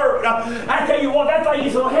this world. I tell you what, that thing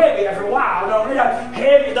is so heavy after a while. Don't it?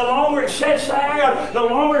 Heavy, the longer it sits there, the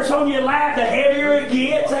longer it's on your lap, the heavier it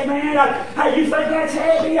gets. Amen. Hey, you think that's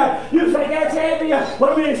heavy? You think that's heavy?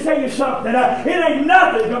 Well, let me just tell you something. It ain't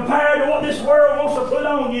nothing compared to what this world wants to put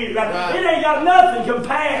on you. It ain't got nothing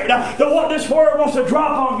compared to what this world wants to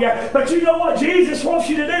drop on you. But you know what Jesus wants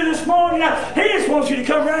you to do this morning? He just wants you to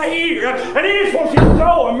come right here. And he just wants you to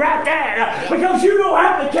throw him right there. Because you don't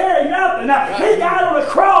have to carry nothing. He died on the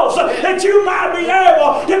cross that you might be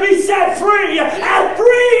able to be set free and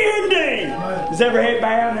free indeed. Is every head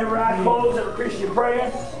bowed, every eye closed, every Christian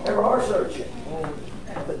praying, every heart searching?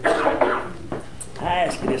 I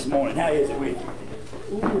ask you this morning, how is it with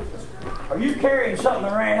you? Are you carrying something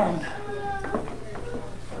around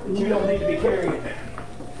that you don't need to be carrying?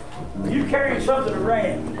 Are you carrying something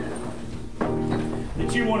around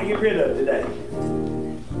that you want to get rid of today?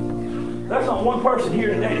 There's not one person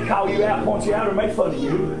here today to call you out, point you out, or make fun of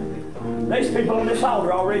you. There's people on this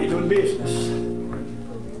altar already doing business.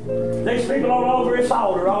 There's people all over this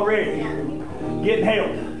altar already getting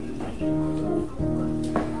help.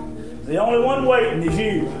 The only one waiting is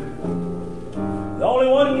you. The only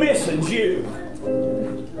one missing is you.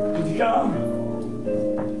 Would you come?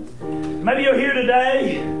 Maybe you're here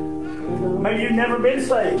today. Maybe you've never been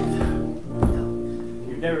saved.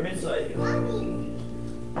 You've never been saved.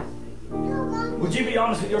 Would you be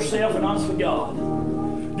honest with yourself and honest with God?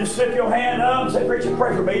 Just slip your hand up and say, preacher,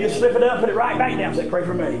 pray for me. Just slip it up, put it right back down and say, pray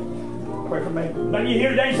for me. Pray for me. Maybe you're here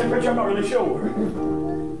today and say, preacher, I'm not really sure.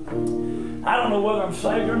 I don't know whether I'm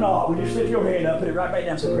saved or not. Would you slip your hand up, put it right back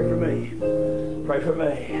down and say, pray for me. Pray for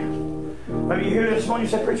me. Maybe you're here this morning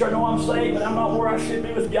and you say, preacher, I know I'm saved, but I'm not where I should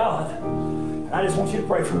be with God. I just want you to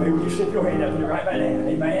pray for me. Would you slip your hand up, put it right back down?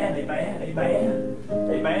 Amen, amen, amen,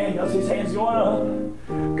 amen. God sees hands going up.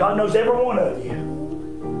 God knows every one of you.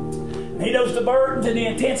 He knows the burdens and the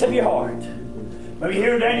intents of your heart. Maybe you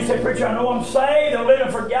hear today and you say, preacher, I know I'm saved, I'm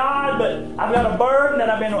living for God, but I've got a burden that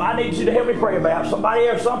I need you to help me pray about. Somebody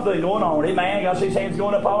has something going on. Amen. God sees hands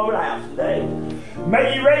going up all over the house today.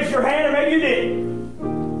 Maybe you raised your hand or maybe you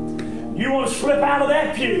didn't. You want to slip out of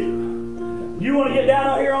that pew. You want to get down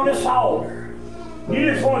out here on this altar. You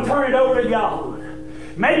just want to turn it over to God.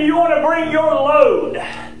 Maybe you want to bring your load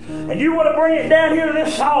and you want to bring it down here to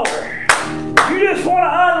this altar. You just want to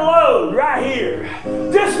unload right here.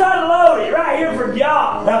 Just unload it right here for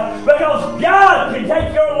God. Because God can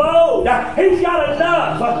take your load. He's got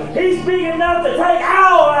enough. He's big enough to take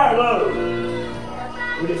all our load.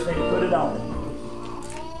 We just need to put it on Him.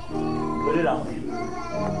 Put it on Him.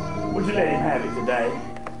 Would you let Him have it today?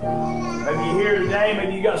 Maybe you're here today.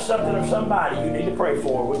 Maybe you got something or somebody you need to pray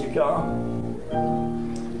for. Would you come?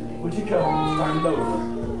 Would you come? Just turn it over.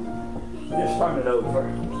 Just turn it over.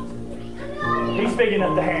 He's big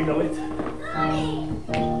enough to handle it.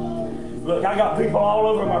 Look, I got people all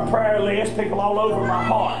over my prayer list, people all over my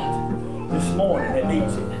heart this morning that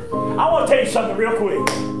needs it. I want to tell you something real quick.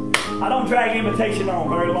 I don't drag invitation on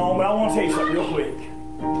very long, but I want to tell you something real quick.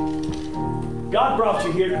 God brought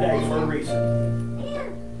you here today for a reason.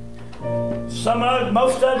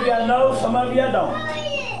 Most of you I know, some of you I don't.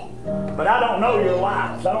 But I don't know your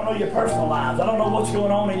lives. I don't know your personal lives. I don't know what's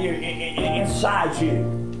going on inside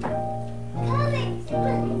you.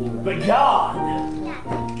 But God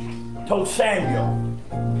told Samuel,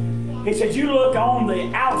 He said, you look on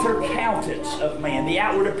the outer countenance of man, the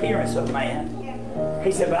outward appearance of man.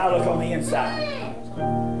 He said, but I look on the inside.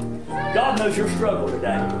 God knows your struggle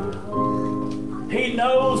today. He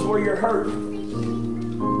knows where you're hurting.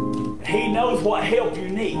 He knows what help you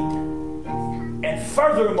need. And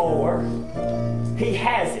furthermore, He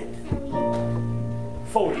has it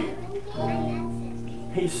for you.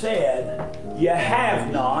 He said, you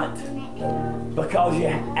have not because you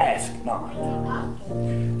ask not.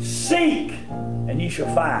 Seek, and ye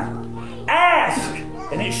shall find. Ask,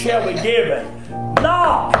 and it shall be given.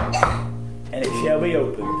 Knock, and it shall be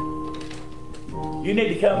opened. You need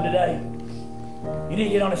to come today. You need to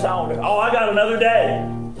get on this altar. Oh, I got another day.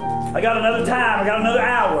 I got another time. I got another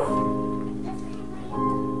hour.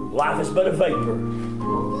 Life is but a vapor.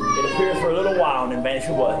 It appears for a little while and then vanish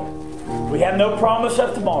away. We have no promise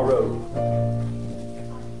of tomorrow.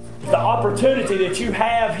 The opportunity that you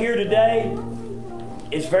have here today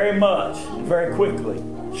is very much, very quickly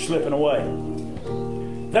slipping away.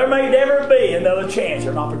 There may never be another chance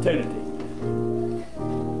or an opportunity.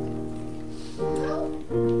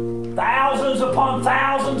 Thousands upon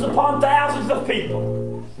thousands upon thousands of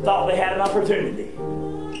people thought they had an opportunity.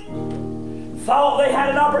 Thought they had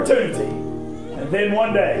an opportunity. And then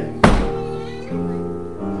one day,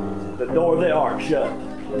 the door of the ark shut.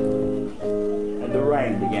 And the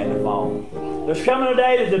rain began to fall. There's coming a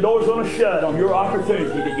day that the door's going to shut on your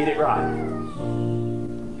opportunity to get it right.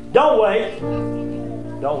 Don't wait.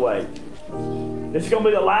 Don't wait. This is going to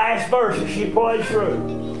be the last verse that she plays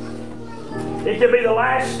through. It could be the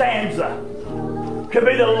last stanza. Could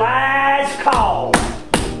be the last call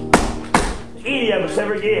any of us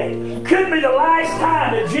ever get. Could be the last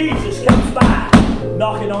time that Jesus comes by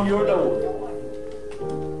knocking on your door.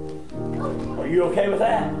 Are you okay with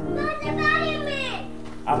that?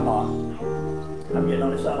 I'm not. I'm getting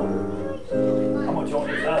on this altar. I'm going to join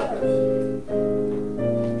these others.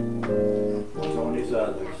 Join these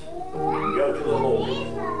others. And go to the Lord.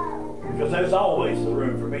 Because there's always the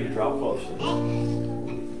room for me to draw closer.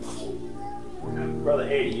 Brother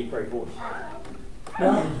Eddie, you pray for us.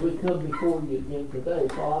 God, as we come before you again today,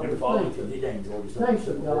 Father, thank you. Thanks,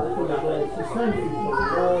 God, for the blessings. Thank you for the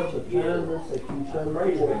love, the kindness that you show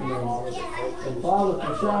toward us. And Father,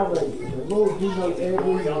 for salvation. And Lord, you know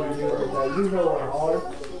every one of us today. You know our hearts.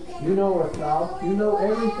 You know our thoughts. You know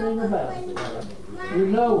everything about us, God. You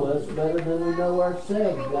know us better than we know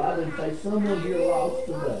ourselves, God. And say someone here lost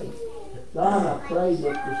today. God, I pray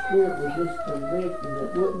that the Spirit would just convict and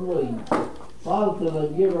it wouldn't leave. Father, till they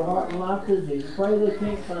give her heart and life to Jesus. Pray they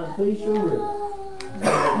can't find peace or rest.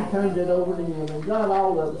 And turns it over to Him. And God,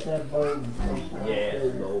 all of us have burdens sometimes. Yes,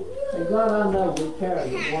 Lord. And God, I know we carry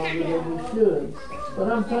it longer than we should.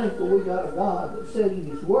 But I'm thankful we got a God that said in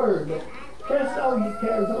His Word that cast all your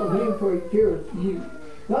cares on Him for He careth you.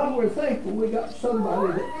 God, we're thankful we got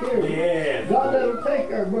somebody that cares. Yes. God, that'll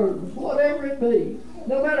take our burdens, whatever it be.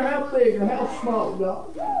 No matter how big or how small,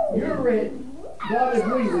 God, you're ready. God, if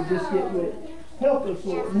we would just get ready. Help us,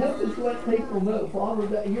 Lord, and help us let people know, Father,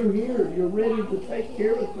 that you're here, you're ready to take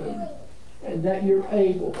care of things, and that you're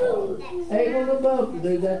able, Father, able and above to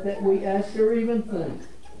do that we ask or even think.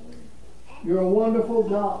 You're a wonderful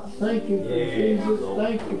God. Thank you for Jesus.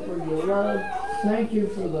 Thank you for your love. Thank you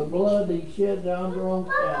for the blood He shed down there on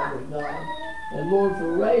Calvary, God. And Lord,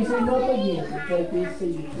 for raising Him up again to take His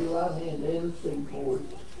seat at your right hand to intercede for us,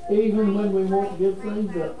 even when we won't give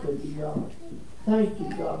things up to you, God. Thank you,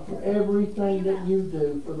 God, for everything that you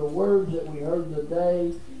do, for the words that we heard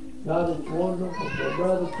today. God, it's wonderful. For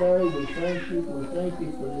Brother Terry, we thank you. We thank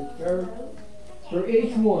you for this church, for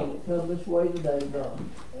each one that come this way today, God.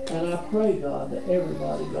 And I pray, God, that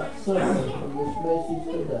everybody got something from this message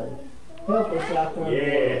today. Help us out there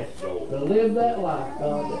in the world to live that life,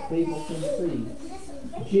 God, that people can see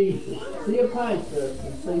Jesus. See a past us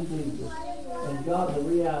and see Jesus. And God, the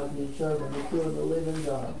reality of serving the true and the living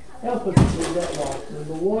God. Help us to do that lost and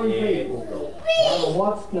to warn people about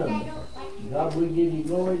what's coming. God, we give you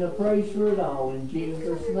glory and praise for it all. In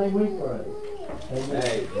Jesus' name we pray.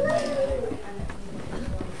 Amen.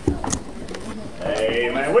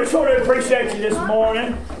 Amen. We sort of appreciate you this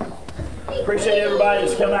morning. Appreciate everybody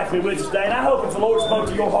that's come out to be with us today. And I hope if the Lord spoke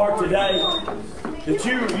to your heart today,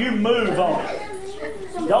 that you move on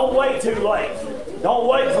it. Don't wait too late. Don't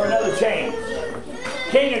wait for another chance.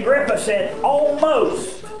 King Agrippa said,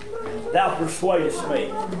 almost thou persuadest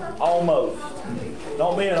me. Almost.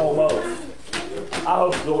 Don't be an almost. I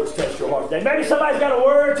hope the Lord's touched your heart today. Maybe somebody's got a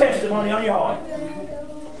word of testimony on your heart.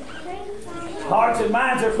 Hearts and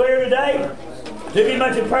minds are clear today. Do be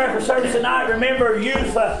much in prayer for service tonight. Remember,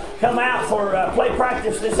 youth come out for play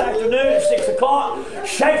practice this afternoon at 6 o'clock.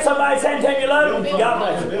 Shake somebody's hand, tell you love them. God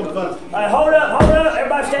bless you. Hold up.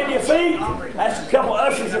 Everybody stand to your feet. Ask a couple of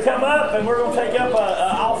ushers to come up, and we're going to take up an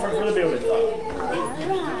offering for the building.